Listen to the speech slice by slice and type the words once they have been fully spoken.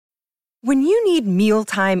When you need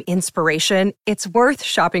mealtime inspiration, it's worth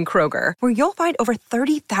shopping Kroger, where you'll find over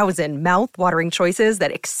 30,000 mouth-watering choices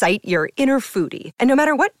that excite your inner foodie. And no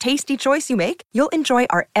matter what tasty choice you make, you'll enjoy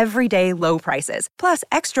our everyday low prices, plus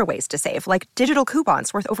extra ways to save, like digital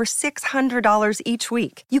coupons worth over $600 each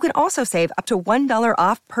week. You can also save up to $1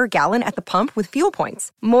 off per gallon at the pump with fuel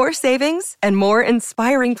points. More savings and more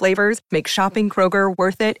inspiring flavors make shopping Kroger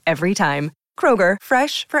worth it every time. Kroger,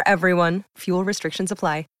 fresh for everyone. Fuel restrictions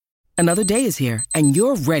apply. Another day is here, and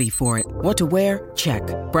you're ready for it. What to wear? Check.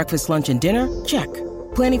 Breakfast, lunch, and dinner? Check.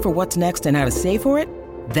 Planning for what's next and how to save for it?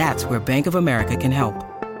 That's where Bank of America can help.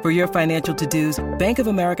 For your financial to-dos, Bank of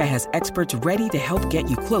America has experts ready to help get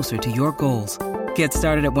you closer to your goals. Get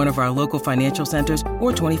started at one of our local financial centers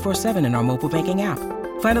or 24/7 in our mobile banking app.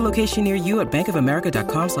 Find a location near you at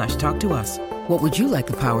bankofamerica.com/talktous. What would you like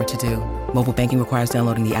the power to do? Mobile banking requires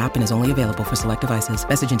downloading the app and is only available for select devices.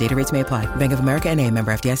 Message and data rates may apply. Bank of America N.A.,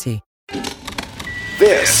 member FDIC.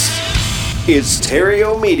 This is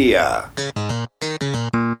Terrio Media.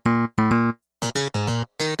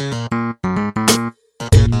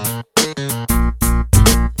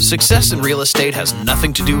 Success in real estate has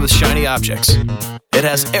nothing to do with shiny objects. It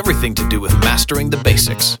has everything to do with mastering the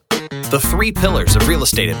basics. The 3 pillars of real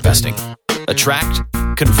estate investing: attract,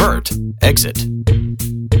 convert, exit.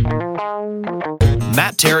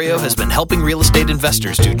 Matt Terrio has been helping real estate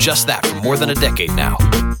investors do just that for more than a decade now.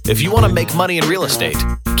 If you want to make money in real estate,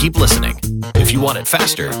 keep listening. If you want it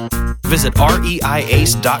faster, visit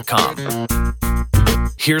reiace.com.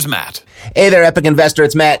 Here's Matt. Hey there, Epic Investor.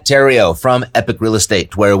 It's Matt Terrio from Epic Real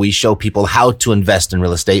Estate, where we show people how to invest in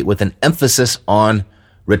real estate with an emphasis on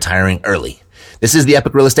retiring early. This is the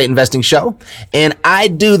Epic Real Estate Investing Show, and I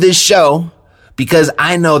do this show because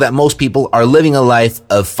I know that most people are living a life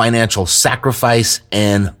of financial sacrifice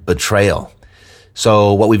and betrayal.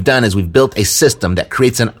 So what we've done is we've built a system that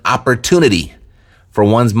creates an opportunity for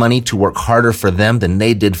one's money to work harder for them than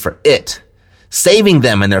they did for it, saving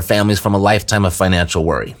them and their families from a lifetime of financial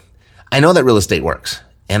worry. I know that real estate works,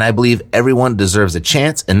 and I believe everyone deserves a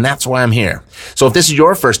chance, and that's why I'm here. So if this is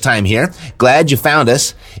your first time here, glad you found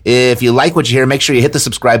us. If you like what you hear, make sure you hit the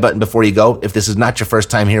subscribe button before you go. If this is not your first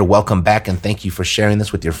time here, welcome back, and thank you for sharing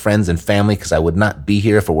this with your friends and family, because I would not be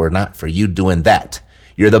here if it were not for you doing that.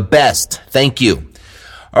 You're the best. Thank you.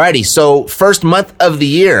 Alrighty, so first month of the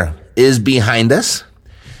year is behind us.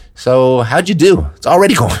 So how'd you do? It's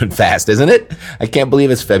already going fast, isn't it? I can't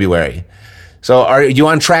believe it's February. So are you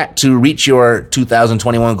on track to reach your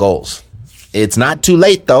 2021 goals? It's not too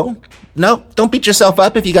late, though. No, don't beat yourself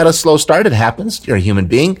up if you got a slow start. It happens. You're a human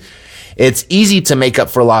being. It's easy to make up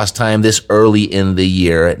for lost time this early in the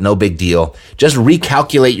year. No big deal. Just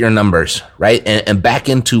recalculate your numbers, right? And back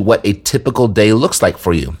into what a typical day looks like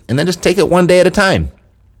for you. And then just take it one day at a time.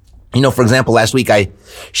 You know, for example, last week I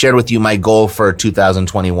shared with you my goal for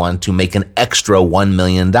 2021 to make an extra $1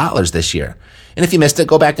 million this year. And if you missed it,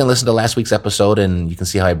 go back and listen to last week's episode and you can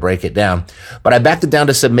see how I break it down. But I backed it down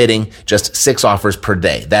to submitting just 6 offers per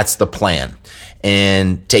day. That's the plan.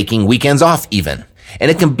 And taking weekends off even. And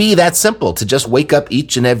it can be that simple to just wake up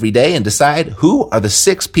each and every day and decide who are the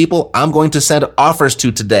 6 people I'm going to send offers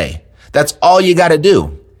to today. That's all you got to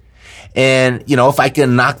do. And, you know, if I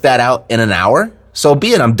can knock that out in an hour, so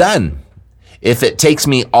be it, I'm done. If it takes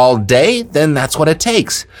me all day, then that's what it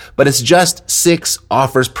takes. But it's just 6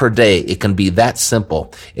 offers per day. It can be that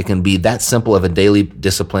simple. It can be that simple of a daily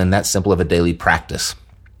discipline, that simple of a daily practice.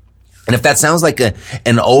 And if that sounds like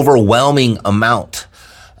an overwhelming amount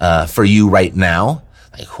for you right now,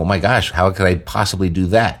 like, oh my gosh, how could I possibly do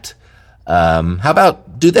that? How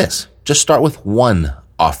about do this? Just start with 1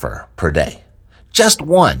 offer per day. Just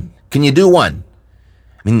 1. Can you do 1?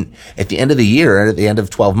 I mean, at the end of the year, at the end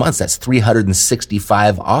of 12 months, that's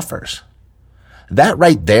 365 offers. That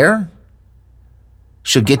right there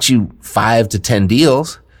should get you 5 to 10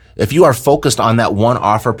 deals. If you are focused on that 1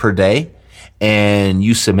 offer per day and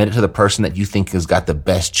you submit it to the person that you think has got the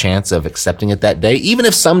best chance of accepting it that day, even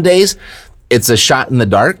if some days it's a shot in the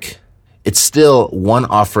dark, it's still 1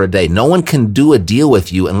 offer a day. No one can do a deal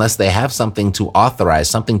with you unless they have something to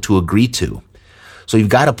authorize, something to agree to. So you've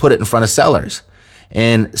got to put it in front of sellers.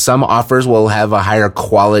 And some offers will have a higher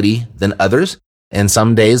quality than others. And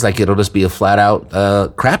some days, like, it'll just be a flat out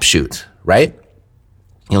crapshoot, right?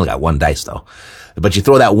 You only got 1 dice though. But you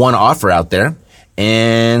throw that 1 offer out there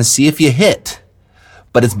and see if you hit.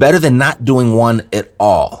 But it's better than not doing 1 at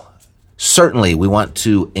all. Certainly, we want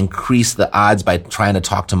to increase the odds by trying to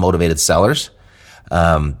talk to motivated sellers.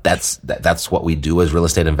 That's what we do as real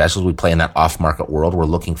estate investors. We play in that off-market world. We're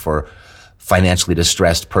looking for financially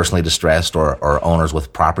distressed, personally distressed, or owners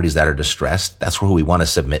with properties that are distressed. That's who we want to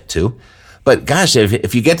submit to. But gosh,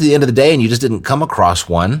 if you get to the end of the day and you just didn't come across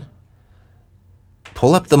one,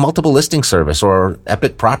 pull up the multiple listing service or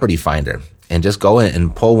Epic Property Finder and just go in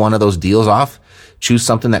and pull one of those deals off. Choose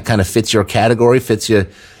something that kind of fits your category, fits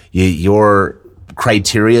your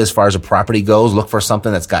criteria as far as a property goes. Look for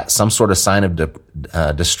something that's got some sort of sign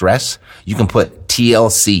of distress. You can put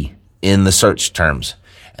TLC in the search terms,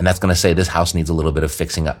 and that's going to say this house needs a little bit of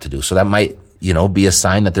fixing up to do. So that might, be a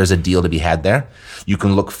sign that there's a deal to be had there. You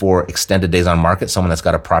can look for extended days on market, someone that's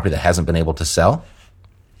got a property that hasn't been able to sell.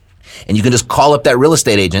 And you can just call up that real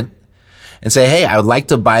estate agent and say, hey, I would like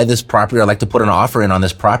to buy this property. Or I'd like to put an offer in on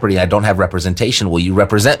this property. I don't have representation. Will you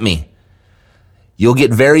represent me? You'll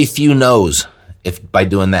get very few no's by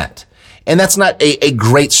doing that. And that's not a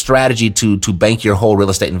great strategy to bank your whole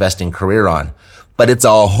real estate investing career on, but it's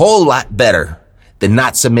a whole lot better than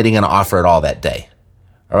not submitting an offer at all that day.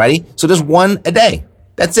 Alrighty? So just one a day.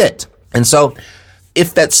 That's it. And so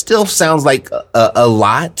if that still sounds like a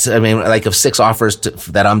lot, I mean, like if 6 offers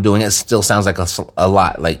that I'm doing, it still sounds like a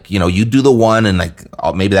lot. Like, you do the one and like,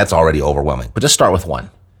 maybe that's already overwhelming, but just start with one.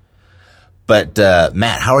 But,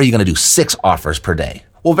 Matt, how are you going to do 6 offers per day?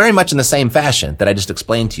 Well, very much in the same fashion that I just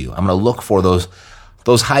explained to you. I'm going to look for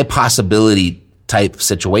those high possibility type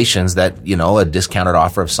situations that, a discounted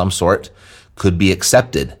offer of some sort could be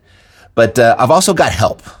accepted. But, I've also got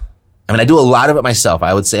help. I mean, I do a lot of it myself.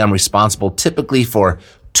 I would say I'm responsible typically for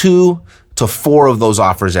 2 to 4 of those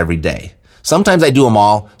offers every day. Sometimes I do them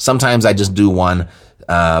all. Sometimes I just do one.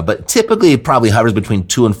 But typically it probably hovers between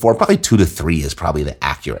 2 and 4. Probably 2 to 3 is probably the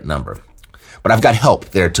accurate number. But I've got help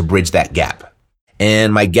there to bridge that gap.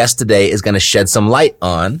 And my guest today is going to shed some light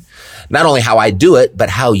on not only how I do it, but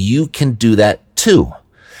how you can do that too.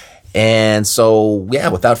 And so,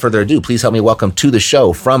 without further ado, please help me welcome to the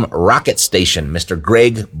show from Rocket Station, Mr.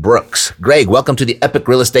 Greg Brooks. Greg, welcome to the Epic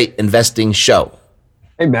Real Estate Investing Show.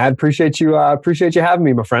 Hey, Matt, appreciate you having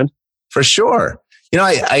me, my friend. For sure.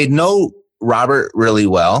 I know Robert really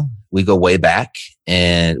well. We go way back,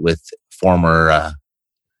 and with former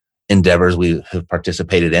endeavors we have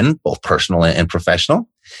participated in, both personal and professional.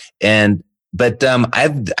 But I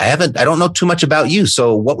don't know too much about you.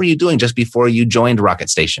 So what were you doing just before you joined Rocket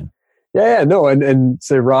Station? No, and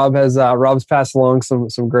say Rob's passed along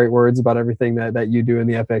some great words about everything that you do and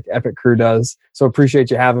the Epic crew does. So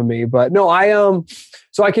appreciate you having me. But no,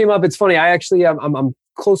 so I came up. It's funny. I actually I'm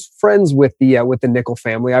close friends with the Nickel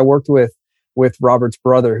family. I worked with Robert's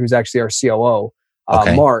brother, who's actually our COO,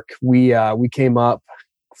 Okay. Mark. We came up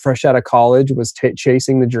fresh out of college, was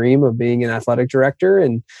chasing the dream of being an athletic director,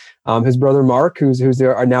 and his brother Mark, who's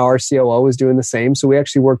now our COO, is doing the same. So we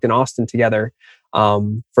actually worked in Austin together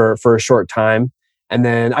for a short time, and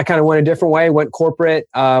then I kind of went a different way. Went corporate,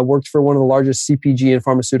 worked for one of the largest CPG and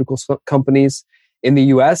pharmaceutical companies in the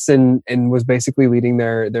U.S. and was basically leading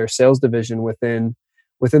their sales division within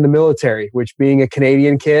the military. Which, being a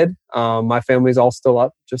Canadian kid, my family's all still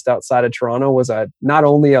up just outside of Toronto, was not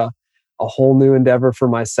only a whole new endeavor for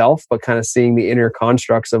myself, but kind of seeing the inner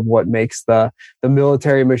constructs of what makes the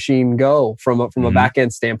military machine go from a back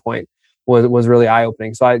end standpoint was really eye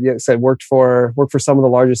opening. So I said worked for some of the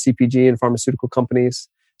largest CPG and pharmaceutical companies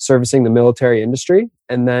servicing the military industry,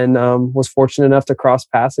 and then was fortunate enough to cross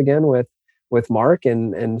paths again with Mark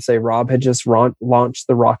and say Rob had just launched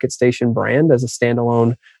the Rocket Station brand as a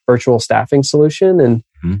standalone virtual staffing solution, and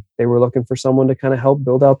they were looking for someone to kind of help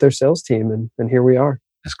build out their sales team, and here we are.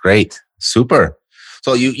 That's great. Super.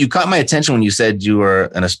 So you caught my attention when you said you were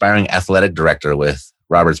an aspiring athletic director with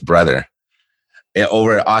Robert's brother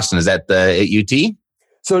over at Austin. Is that at UT?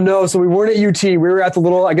 So no, we weren't at UT. We were at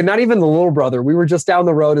not even the little brother. We were just down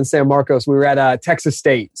the road in San Marcos. We were at Texas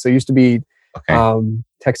State. So it used to be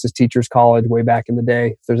Texas Teachers College way back in the day,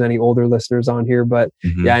 if there's any older listeners on here. But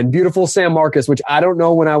in beautiful San Marcos, which I don't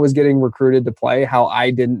know when I was getting recruited to play, how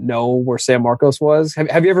I didn't know where San Marcos was.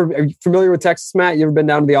 Are you familiar with Texas, Matt? You ever been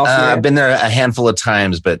down to the Austin area? I've been there a handful of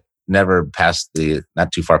times, but never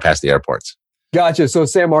not too far past the airports. Gotcha. So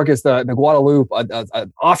San Marcos, the Guadalupe,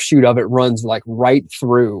 an offshoot of it runs like right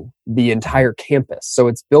through the entire campus. So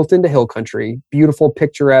it's built into hill country, beautiful,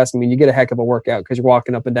 picturesque. I mean, you get a heck of a workout because you're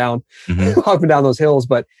walking up and down those hills.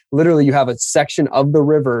 But literally, you have a section of the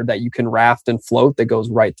river that you can raft and float that goes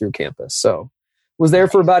right through campus. So was there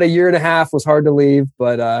for about a year and a half. Was hard to leave,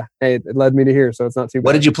 but hey, it led me to here, so it's not too bad.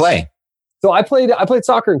 What did you play? So I played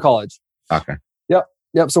soccer in college. Soccer.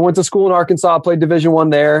 Yep. So went to school in Arkansas, played Division I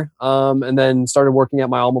there, and then started working at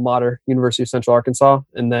my alma mater, University of Central Arkansas,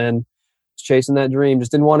 and then was chasing that dream.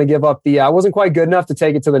 Just didn't want to give up I wasn't quite good enough to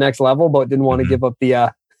take it to the next level, but didn't want to give up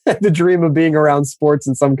the dream of being around sports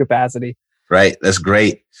in some capacity. Right. That's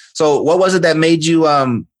great. So what was it that made you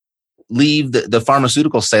leave the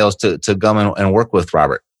pharmaceutical sales to go and work with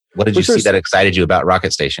Robert? What did you see that excited you about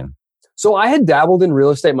Rocket Station? So I had dabbled in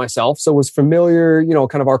real estate myself, so was familiar,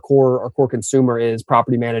 kind of our core consumer is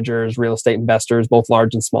property managers, real estate investors, both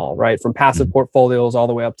large and small, right? From passive portfolios all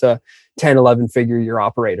the way up to 10, 11 figure year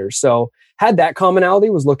operators. So had that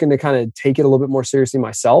commonality, was looking to kind of take it a little bit more seriously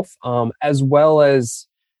myself, as well as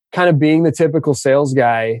kind of being the typical sales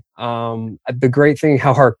guy. The great thing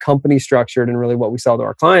how our company's structured and really what we sell to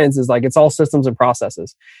our clients is like, it's all systems and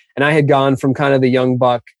processes. And I had gone from kind of the young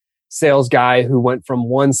buck sales guy who went from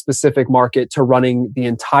one specific market to running the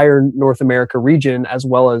entire North America region, as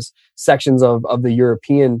well as sections of the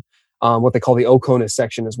European, what they call the OCONUS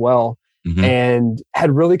section as well. And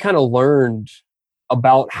had really kind of learned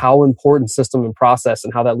about how important system and process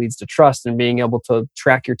and how that leads to trust and being able to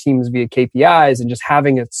track your teams via KPIs and just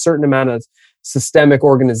having a certain amount of systemic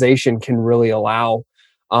organization can really allow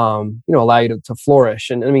you to flourish.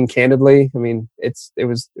 And I mean, candidly, it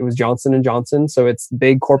was Johnson & Johnson. So it's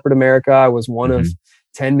big corporate America. I was one of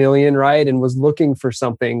 10 million, right? And was looking for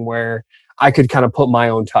something where I could kind of put my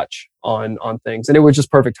own touch on things. And it was just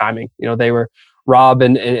perfect timing. They were Rob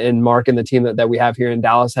and Mark and the team that we have here in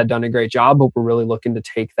Dallas had done a great job, but we're really looking to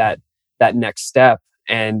take that next step.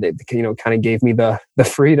 And it, kind of gave me the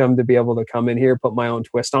freedom to be able to come in here, put my own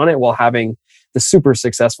twist on it while having the super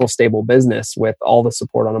successful, stable business with all the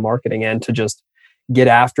support on the marketing end to just get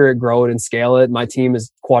after it, grow it and scale it. My team is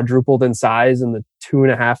quadrupled in size in the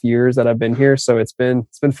 2.5 years that I've been here. So it's been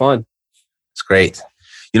fun. It's great.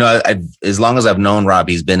 As long as I've known Rob,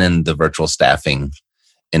 he's been in the virtual staffing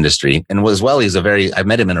industry, and as well, I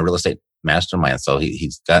met him in a real estate mastermind. So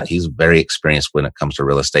he's very experienced when it comes to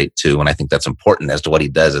real estate too. And I think that's important as to what he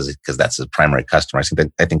does, is because that's his primary customer.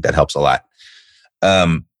 I think that helps a lot.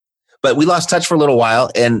 But we lost touch for a little while,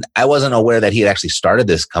 and I wasn't aware that he had actually started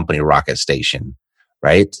this company, Rocket Station,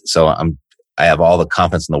 right? So I have all the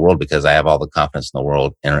confidence in the world because I have all the confidence in the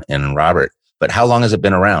world in Robert. But how long has it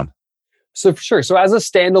been around? So for sure. So as a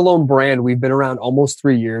standalone brand, we've been around almost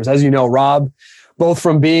 3 years. As you know, Rob, both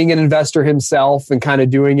from being an investor himself and kind of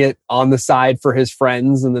doing it on the side for his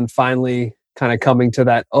friends, and then finally kind of coming to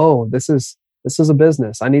that, this is a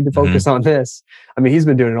business. I need to focus on this. He's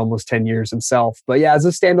been doing it almost 10 years himself. But yeah, as a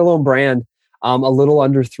standalone brand, a little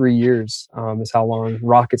under 3 years is how long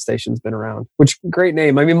Rocket Station's been around, which great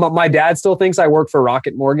name. My dad still thinks I work for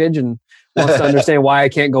Rocket Mortgage and wants to understand why I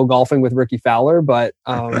can't go golfing with Ricky Fowler. But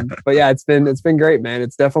yeah, it's been great, man.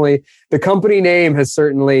 It's definitely, the company name has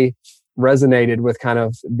certainly resonated with kind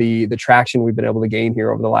of the traction we've been able to gain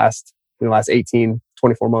here over the last 18,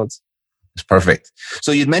 24 months. It's perfect.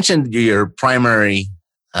 So you'd mentioned your primary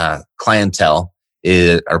clientele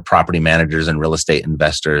are property managers and real estate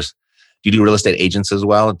investors. Do you do real estate agents as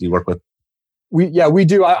well? Do you work with? We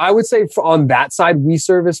do. I would say on that side, we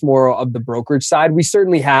service more of the brokerage side. We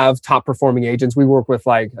certainly have top performing agents. We work with,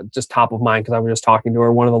 like, just top of mind because I was just talking to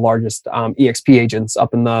her, one of the largest EXP agents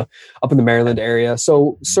up in the Maryland area.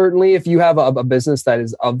 So certainly, if you have a business that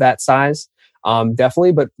is of that size,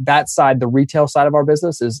 definitely. But that side, the retail side of our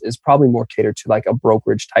business is probably more catered to like a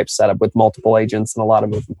brokerage type setup with multiple agents and a lot of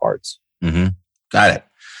moving parts. Got it.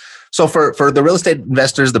 So for the real estate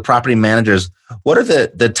investors, the property managers, what are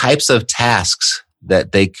the types of tasks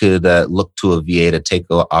that they could look to a VA to take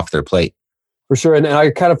off their plate? For sure. And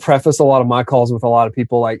I kind of preface a lot of my calls with a lot of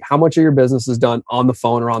people, like, how much of your business is done on the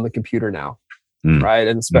phone or on the computer now? Right.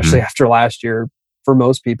 And especially after last year, for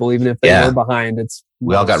most people, even if they were behind,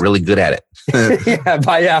 we all got really good at it.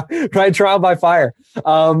 By trial by fire.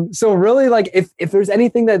 So really, like, if there's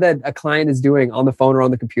anything that a client is doing on the phone or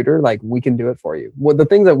on the computer, like, we can do it for you. The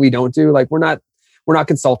things that we don't do, like, we're not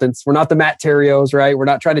consultants. We're not the Matt Terrios, right? We're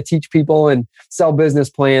not trying to teach people and sell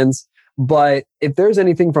business plans. But if there's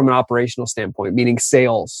anything from an operational standpoint, meaning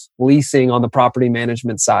sales, leasing on the property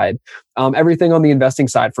management side, everything on the investing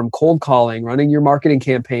side, from cold calling, running your marketing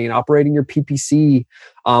campaign, operating your PPC,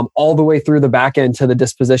 all the way through the back end to the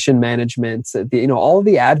disposition management, all of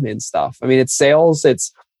the admin stuff. It's sales.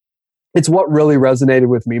 It's what really resonated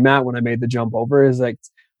with me, Matt, when I made the jump over, is like,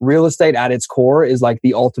 real estate at its core is like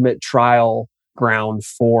the ultimate trial ground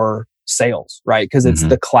for sales, right? Because it's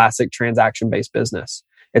the classic transaction-based business.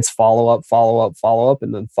 It's follow up,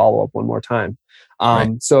 and then follow up one more time.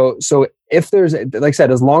 So if there's, like I said,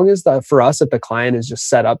 as long as for us, if the client is just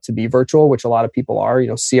set up to be virtual, which a lot of people are,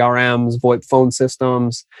 CRMs, VoIP phone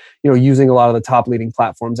systems, using a lot of the top leading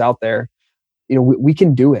platforms out there, we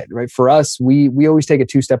can do it, right? For us, we always take a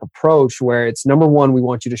two-step approach where it's, number one, we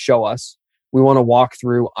want you to show us. We want to walk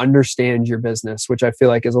through, understand your business, which I feel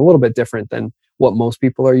like is a little bit different than what most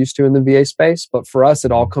people are used to in the VA space. But for us,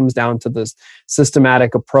 it all comes down to this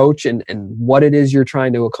systematic approach and what it is you're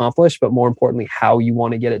trying to accomplish, but more importantly, how you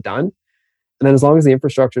want to get it done. And then as long as the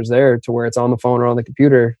infrastructure is there to where it's on the phone or on the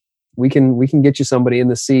computer, we can get you somebody in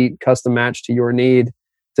the seat, custom matched to your need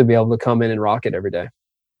to be able to come in and rock it every day.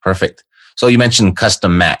 Perfect. So you mentioned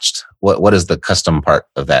custom matched. What does the custom part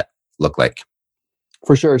of that look like?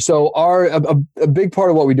 For sure. So a big part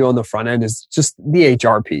of what we do on the front end is just the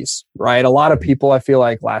HR piece, right? A lot of people, I feel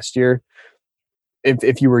like last year,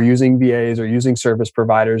 if you were using VAs or using service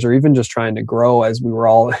providers or even just trying to grow as we were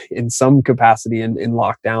all in some capacity in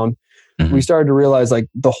lockdown, we started to realize like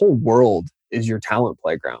the whole world is your talent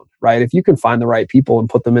playground, right? If you can find the right people and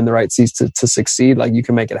put them in the right seats to succeed, like you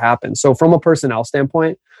can make it happen. So from a personnel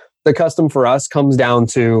standpoint, the custom for us comes down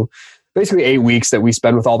to basically 8 weeks that we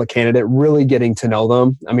spend with all the candidate, really getting to know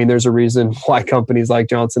them. I mean, there's a reason why companies like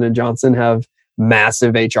Johnson & Johnson have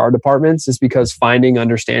massive HR departments, is because finding,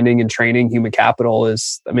 understanding, and training human capital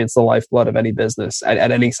is, I mean, it's the lifeblood of any business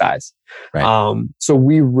at any size. Right. So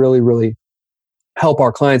we really help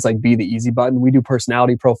our clients like be the easy button. We do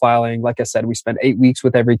personality profiling. Like I said, we spend 8 weeks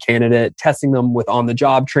with every candidate, testing them with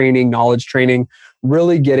on-the-job training, knowledge training,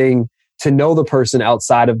 really getting to know the person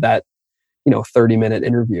outside of that 30-minute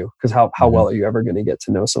interview, because how well are you ever going to get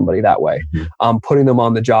to know somebody that way? Putting them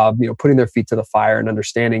on the job, putting their feet to the fire and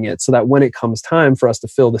understanding it so that when it comes time for us to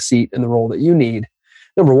fill the seat in the role that you need,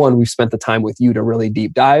 number one, we've spent the time with you to really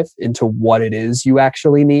deep dive into what it is you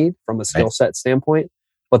actually need from a skill set standpoint,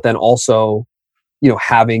 but then also,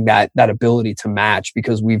 having that ability to match,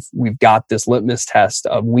 because we've got this litmus test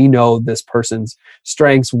of, we know this person's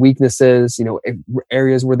strengths, weaknesses,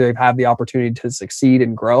 areas where they have the opportunity to succeed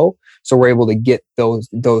and grow. So we're able to get those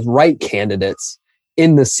right candidates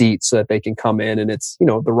in the seat so that they can come in, and it's,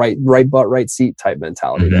 the right butt, right seat type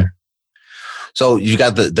mentality there. So you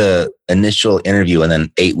got the initial interview and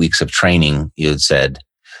then 8 weeks of training, you had said.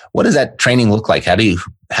 What does that training look like? How do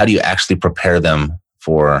you actually prepare them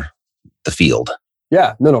for the field?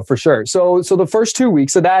 Yeah, no, for sure. So the first 2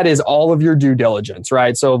 weeks of that is all of your due diligence,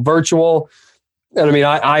 right? So virtual, and I mean,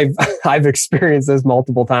 I've experienced this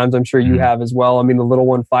multiple times. I'm sure you have as well. I mean, the little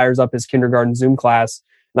one fires up his kindergarten Zoom class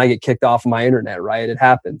and I get kicked off of my internet, right? It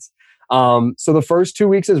happens. So the first 2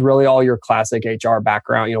 weeks is really all your classic HR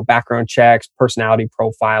background, background checks, personality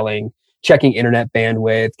profiling, checking internet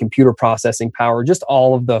bandwidth, computer processing power, just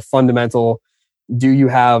all of the fundamental, do you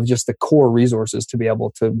have just the core resources to be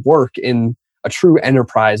able to work in a true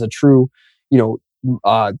enterprise, a true,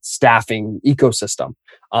 staffing ecosystem.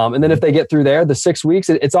 And then if they get through there, the 6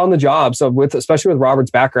 weeks, it's on the job. So especially with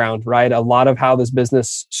Robert's background, right? A lot of how this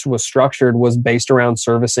business was structured was based around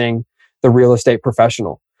servicing the real estate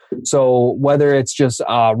professional. So whether it's just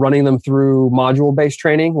running them through module-based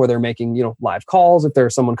training where they're making, live calls, if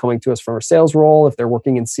there's someone coming to us for a sales role, if they're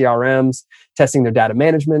working in CRMs, testing their data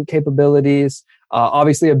management capabilities.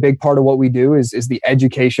 Obviously, a big part of what we do is the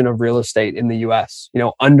education of real estate in the US.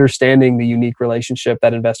 Understanding the unique relationship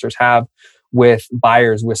that investors have with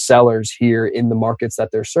buyers, with sellers here in the markets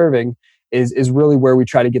that they're serving is really where we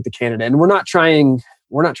try to get the candidate. And we're not trying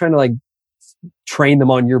to like train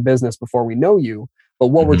them on your business before we know you. But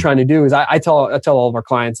what we're trying to do is I tell all of our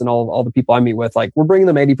clients and all the people I meet with, like, we're bringing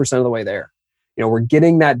them 80% of the way there. We're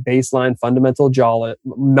getting that baseline fundamental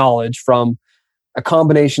knowledge from a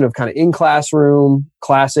combination of kind of in classroom,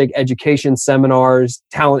 classic education seminars,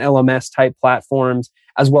 talent LMS type platforms,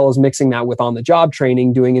 as well as mixing that with on the job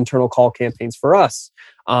training, doing internal call campaigns for us,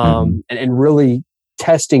 and really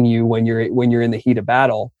testing you when you're in the heat of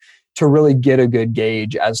battle to really get a good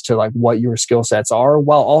gauge as to like what your skill sets are,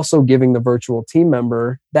 while also giving the virtual team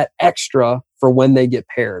member that extra for when they get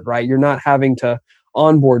paired, right? You're not having to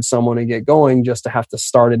onboard someone and get going just to have to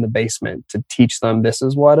start in the basement to teach them this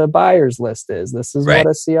is what a buyer's list is. This is what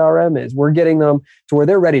a CRM is. We're getting them to where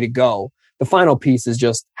they're ready to go. The final piece is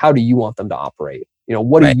just, how do you want them to operate?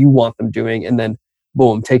 What do you want them doing? And then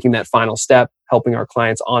boom, taking that final step, helping our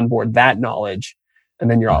clients onboard that knowledge, and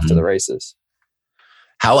then you're off to the races.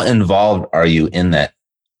 How involved are you in that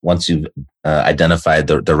once you've identified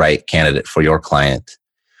the right candidate for your client?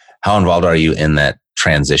 How involved are you in that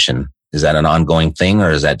transition? Is that an ongoing thing,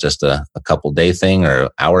 or is that just a couple day thing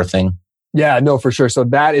or hour thing? Yeah, no, for sure. So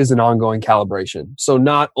that is an ongoing calibration. So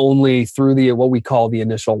not only through what we call the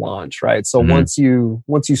initial launch, right? So once you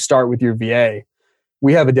start with your VA,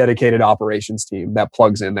 we have a dedicated operations team that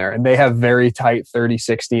plugs in there, and they have very tight 30,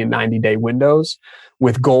 60, and 90-day windows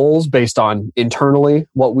with goals based on internally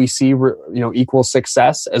what we see, equals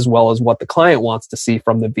success, as well as what the client wants to see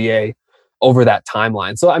from the VA over that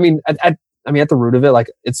timeline. So, I mean, at the root of it, like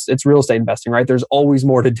it's real estate investing, right? There's always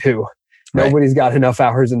more to do. Nobody's got enough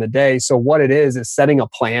hours in the day. So what it is setting a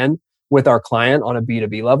plan with our client on a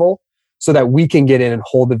B2B level so that we can get in and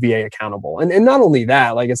hold the VA accountable. And not only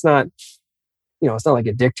that, like it's not like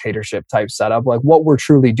a dictatorship type setup. Like what we're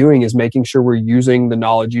truly doing is making sure we're using the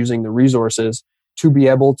knowledge, using the resources to be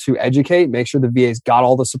able to educate, make sure the VA's got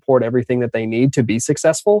all the support, everything that they need to be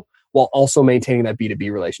successful, while also maintaining that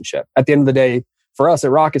B2B relationship. At the end of the day, for us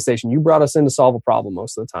at Rocket Station, you brought us in to solve a problem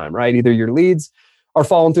most of the time, right? Either your leads are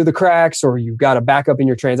falling through the cracks, or you've got a backup in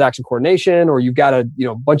your transaction coordination, or you've got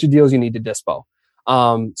a bunch of deals you need to dispo.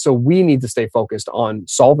 So we need to stay focused on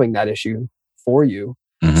solving that issue for you.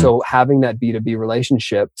 Mm-hmm. So having that B2B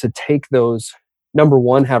relationship to take those, number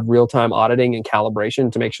one, have real-time auditing and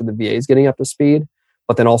calibration to make sure the VA is getting up to speed,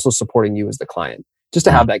 but then also supporting you as the client, just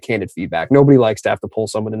to have that candid feedback. Nobody likes to have to pull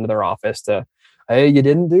someone into their office to, hey, you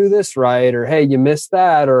didn't do this right, or hey, you missed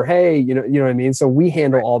that, or hey, you know what I mean? So we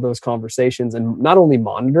handle all those conversations and not only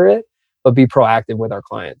monitor it, but be proactive with our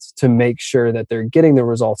clients to make sure that they're getting the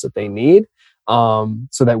results that they need,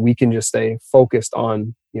 so that we can just stay focused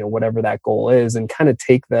on whatever that goal is, and kind of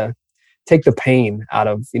take the pain out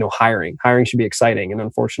of hiring. Hiring should be exciting, and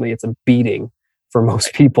unfortunately, it's a beating for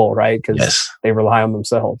most people, right? Because they rely on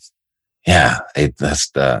themselves. Yeah, I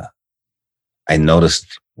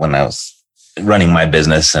noticed when I was running my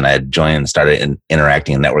business and I had joined and started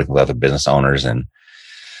interacting and networking with other business owners, and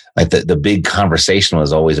like the big conversation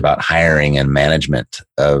was always about hiring and management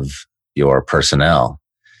of your personnel.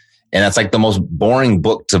 And that's like the most boring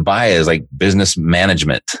book to buy is like business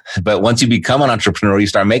management. But once you become an entrepreneur, you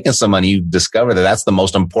start making some money, you discover that that's the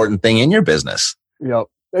most important thing in your business. Yep.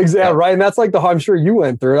 Exactly. Yep. Right. And that's like I'm sure you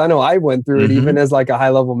went through it. I know I went through it even as like a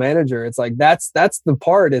high level manager. It's like, that's the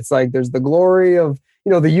part. It's like, there's the glory of,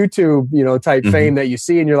 the YouTube, type fame that you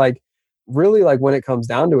see. And you're like, really, like when it comes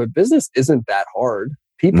down to it, business isn't that hard.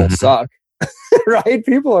 People suck, right?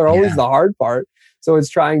 People are always the hard part. So it's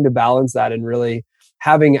trying to balance that and really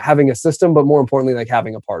having a system, but more importantly, like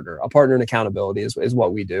having a partner in accountability is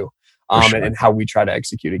what we do. And how we try to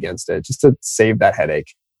execute against it, just to save that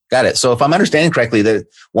headache. Got it. So if I'm understanding correctly, that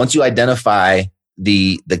once you identify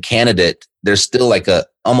the candidate, there's still like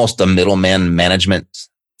almost a middleman management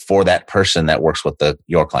for that person that works with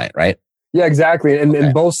your client, right? Yeah, exactly.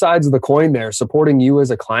 And both sides of the coin there, supporting you as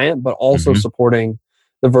a client, but also supporting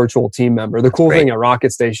the virtual team member. The cool thing at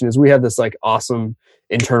Rocket Station is we have this like awesome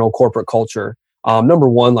internal corporate culture. Number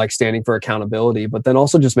one, like standing for accountability, but then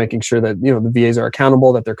also just making sure that, the VAs are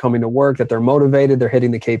accountable, that they're coming to work, that they're motivated, they're hitting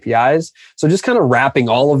the KPIs. So just kind of wrapping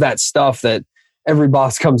all of that stuff that every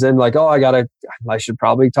boss comes in like, oh, I should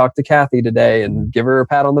probably talk to Kathy today and give her a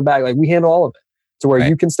pat on the back. Like we handle all of it to where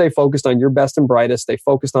you can stay focused on your best and brightest, stay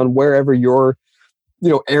focused on wherever your,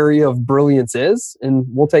 area of brilliance is, and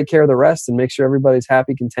we'll take care of the rest and make sure everybody's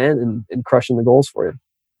happy, content, and crushing the goals for you.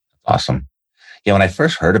 Awesome. Yeah, when I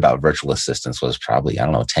first heard about virtual assistants was probably,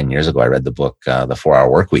 10 years ago. I read the book, The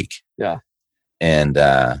 4-Hour Workweek. Yeah. And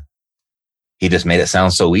he just made it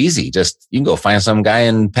sound so easy. Just, you can go find some guy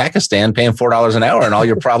in Pakistan paying $4 an hour and all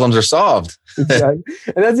your problems are solved. Exactly.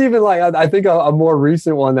 And that's even like, I think a more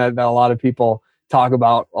recent one that a lot of people talk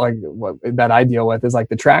about, like what that I deal with is like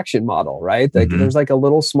the traction model, right? Like there's like a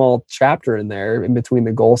little small chapter in there in between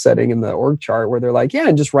the goal setting and the org chart where they're like,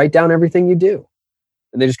 and just write down everything you do.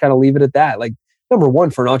 And they just kind of leave it at that. Like, number one,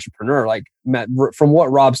 for an entrepreneur, like Matt, from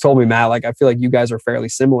what Rob's told me, Matt, like I feel like you guys are fairly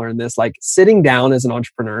similar in this, like sitting down as an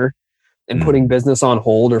entrepreneur and putting business on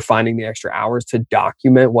hold or finding the extra hours to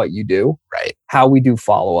document what you do, right? How we do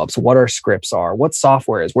follow-ups, what our scripts are, what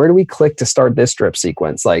software is, where do we click to start this drip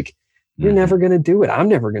sequence? Like you're never going to do it. I'm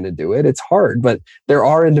never going to do it. It's hard, but there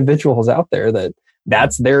are individuals out there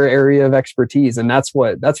that's their area of expertise. And that's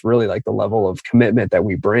really like the level of commitment that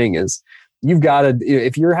we bring is, you've got to,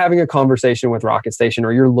 if you're having a conversation with Rocket Station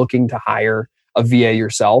or you're looking to hire a VA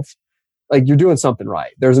yourself, like you're doing something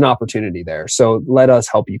right. There's an opportunity there. So let us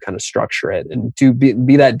help you kind of structure it and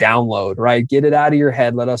be that download, right? Get it out of your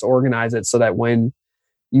head. Let us organize it so that when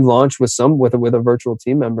you launch with a virtual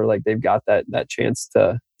team member, like they've got that chance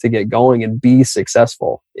to get going and be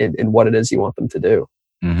successful in what it is you want them to do.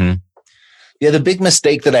 Mm-hmm. Yeah, the big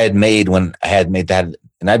mistake that I had made when I had made that,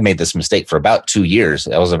 and I'd made this mistake for about 2 years.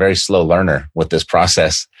 I was a very slow learner with this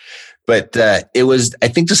process, but it was, I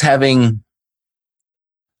think, just having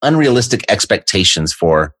unrealistic expectations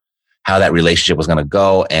for how that relationship was going to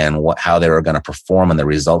go and how they were going to perform and the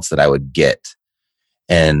results that I would get.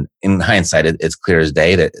 And in hindsight, it's clear as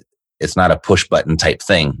day that it's not a push button type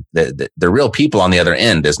thing. The real people on the other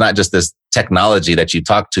end. It's not just this technology that you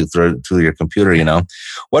talk to through your computer,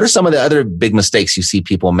 What are some of the other big mistakes you see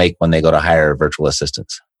people make when they go to hire virtual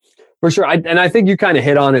assistants? For sure. And I think you kind of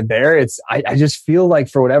hit on it there. I just feel like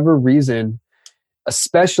for whatever reason,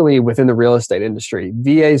 especially within the real estate industry,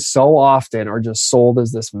 VAs so often are just sold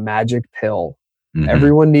as this magic pill. Mm-hmm.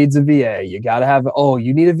 Everyone needs a VA. You got to have,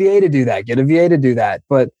 you need a VA to do that. Get a VA to do that.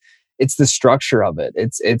 But it's the structure of it.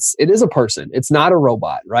 It is a person. It's not a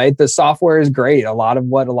robot, right? The software is great. A lot of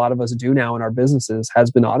what a lot of us do now in our businesses has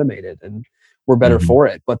been automated, and we're better mm-hmm. for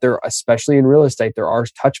it. But especially in real estate, there are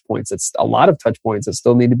touch points. It's a lot of touch points that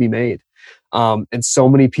still need to be made. And so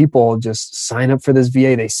many people just sign up for this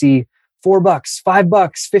VA. They see $4, $5,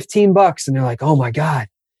 $15, and they're like, oh my God,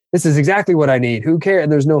 this is exactly what I need. Who cares?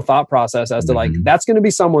 And there's no thought process as to like, that's going to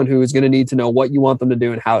be someone who is going to need to know what you want them to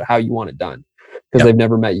do and how you want it done, because they've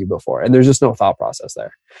never met you before. And there's just no thought process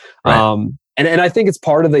there. Right. And I think it's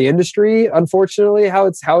part of the industry, unfortunately, how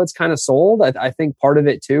it's kind of sold. I think part of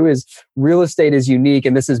it too is real estate is unique.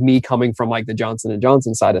 And this is me coming from like the Johnson &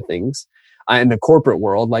 Johnson side of things. In the corporate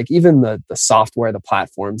world, like even the software, the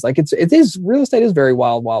platforms, like it is real estate is very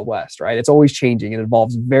wild west, right? It's always changing and it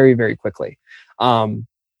evolves very, very quickly.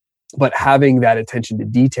 But having that attention to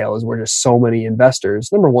detail is where just so many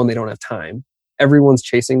investors, number one, they don't have time. Everyone's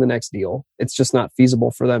chasing the next deal. It's just not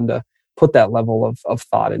feasible for them to put that level of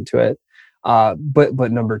thought into it.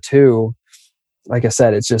 But number two, like I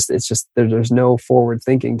said, it's just there's no forward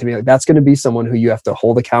thinking to me. Like that's going to be someone who you have to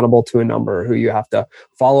hold accountable to a number, who you have to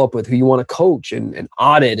follow up with, who you want to coach and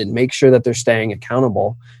audit and make sure that they're staying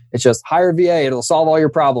accountable. It's just hire a VA and it'll solve all your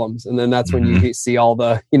problems. And then that's when you see all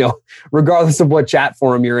the, regardless of what chat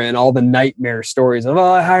forum you're in, all the nightmare stories of,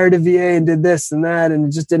 I hired a VA and did this and that, and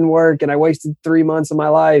it just didn't work. And I wasted 3 months of my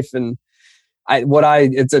life. And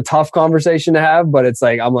it's a tough conversation to have, but it's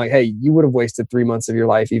like, I'm like, hey, you would have wasted 3 months of your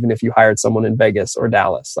life, even if you hired someone in Vegas or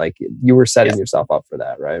Dallas. Like you were setting yourself up for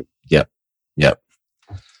that. Right. Yep.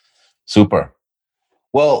 Super.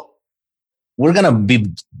 Well, we're going to be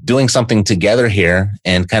doing something together here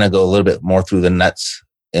and kind of go a little bit more through the nuts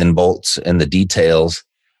and bolts and the details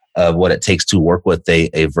of what it takes to work with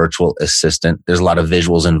a virtual assistant. There's a lot of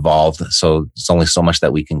visuals involved, so it's only so much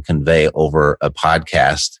that we can convey over a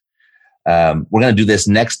podcast. We're going to do this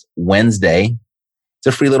next Wednesday. It's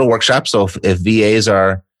a free little workshop. So if VAs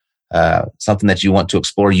are something that you want to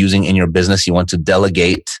explore using in your business, you want to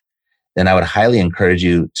delegate, then I would highly encourage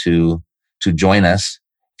you to join us.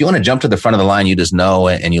 If you want to jump to the front of the line, you just know,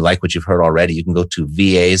 and you like what you've heard already, you can go to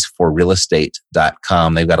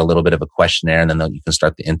vasforrealestate.com. They've got a little bit of a questionnaire, and then you can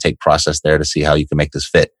start the intake process there to see how you can make this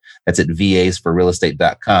fit. That's at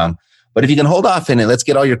vasforrealestate.com. But if you can hold off and let's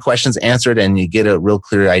get all your questions answered and you get a real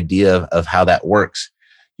clear idea of how that works,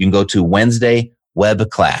 you can go to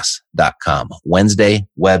WednesdayWebClass.com.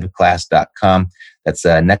 WednesdayWebClass.com. That's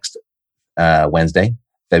next Wednesday,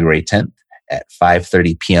 February 10th at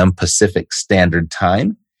 5:30 p.m. Pacific Standard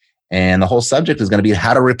Time. And the whole subject is going to be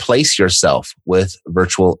how to replace yourself with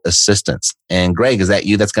virtual assistants. And Greg, is that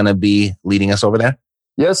you that's going to be leading us over there?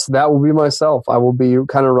 Yes, that will be myself. I will be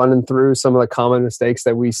kind of running through some of the common mistakes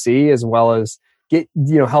that we see, as well as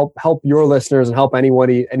help your listeners and help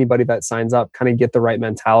anybody that signs up kind of get the right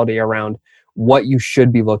mentality around what you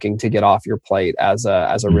should be looking to get off your plate as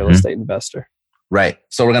a real estate investor. Right.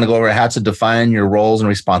 So we're going to go over how to define your roles and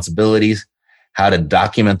responsibilities, how to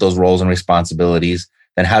document those roles and responsibilities,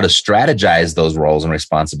 then how to strategize those roles and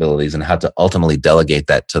responsibilities, and how to ultimately delegate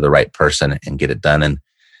that to the right person and get it done. And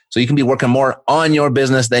so you can be working more on your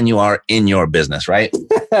business than you are in your business, right?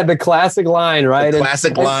 The classic line, right? The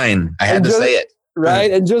classic line. I had to say it.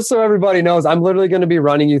 Right. And just so everybody knows, I'm literally going to be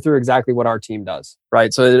running you through exactly what our team does,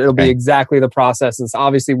 right? So it'll be exactly the process. And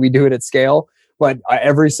obviously we do it at scale, but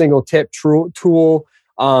every single tip, tool,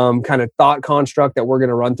 kind of thought construct that we're going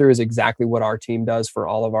to run through is exactly what our team does for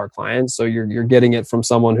all of our clients. So you're getting it from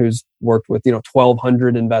someone who's worked with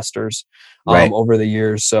 1,200 investors over the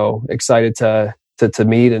years. So excited to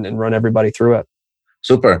meet and run everybody through it.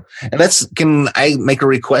 Super. And can I make a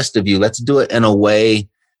request of you? Let's do it in a way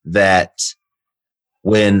that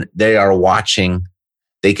when they are watching,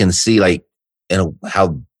 they can see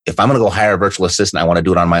how, if I'm going to go hire a virtual assistant, I want to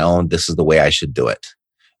do it on my own. This is the way I should do it.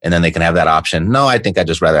 And then they can have that option. No, I think I'd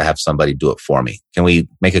just rather have somebody do it for me. Can we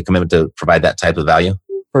make a commitment to provide that type of value?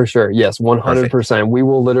 For sure. Yes, 100%. Perfect. We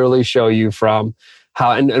will literally show you from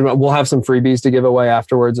how, and we'll have some freebies to give away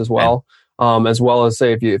afterwards as well. As well as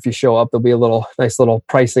say, if you show up, there'll be a nice little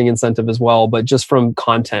pricing incentive as well. But just from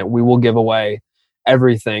content, we will give away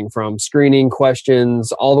everything from screening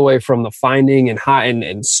questions all the way from the finding and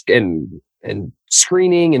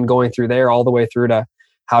screening and going through there all the way through to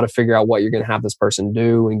how to figure out what you're going to have this person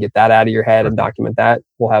do and get that out of your head and document that.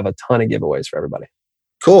 We'll have a ton of giveaways for everybody.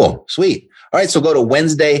 Cool. Sweet. All right. So go to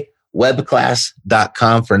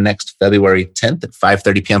webclass.com for next February 10th at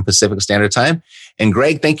 5:30 p.m. Pacific Standard Time. And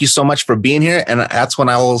Greg, thank you so much for being here. And that's when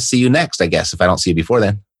I will see you next, I guess, if I don't see you before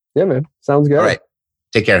then. Yeah, man. Sounds good. All right.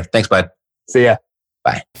 Take care. Thanks, bud. See ya.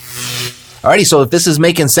 Bye. Alrighty, so if this is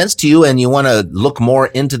making sense to you and you want to look more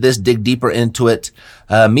into this, dig deeper into it,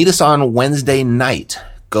 meet us on Wednesday night.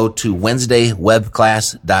 Go to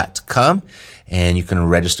WednesdayWebClass.com and you can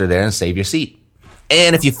register there and save your seat.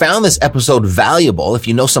 And if you found this episode valuable, if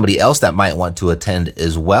you know somebody else that might want to attend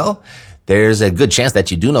as well, there's a good chance that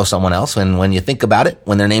you do know someone else. And when you think about it,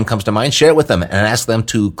 when their name comes to mind, share it with them and ask them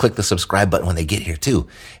to click the subscribe button when they get here too.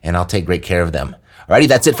 And I'll take great care of them. Alrighty,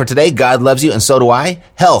 that's it for today. God loves you and so do I.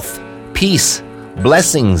 Health, peace,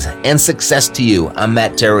 blessings, and success to you. I'm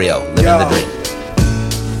Matt Theriault, living the dream.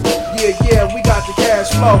 Yeah, we got the cash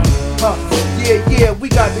flow. Yeah, we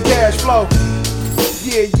got the cash flow.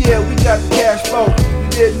 Yeah, we got the cash flow. You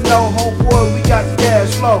didn't know, homeboy, we got the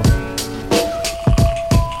cash flow.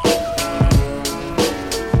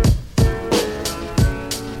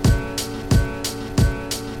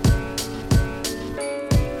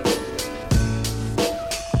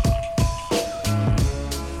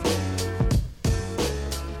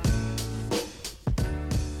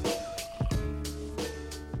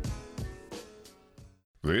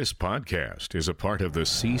 This podcast is a part of the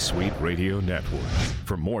C-Suite Radio Network.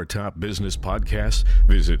 For more top business podcasts,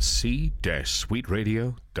 visit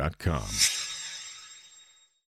c-suiteradio.com.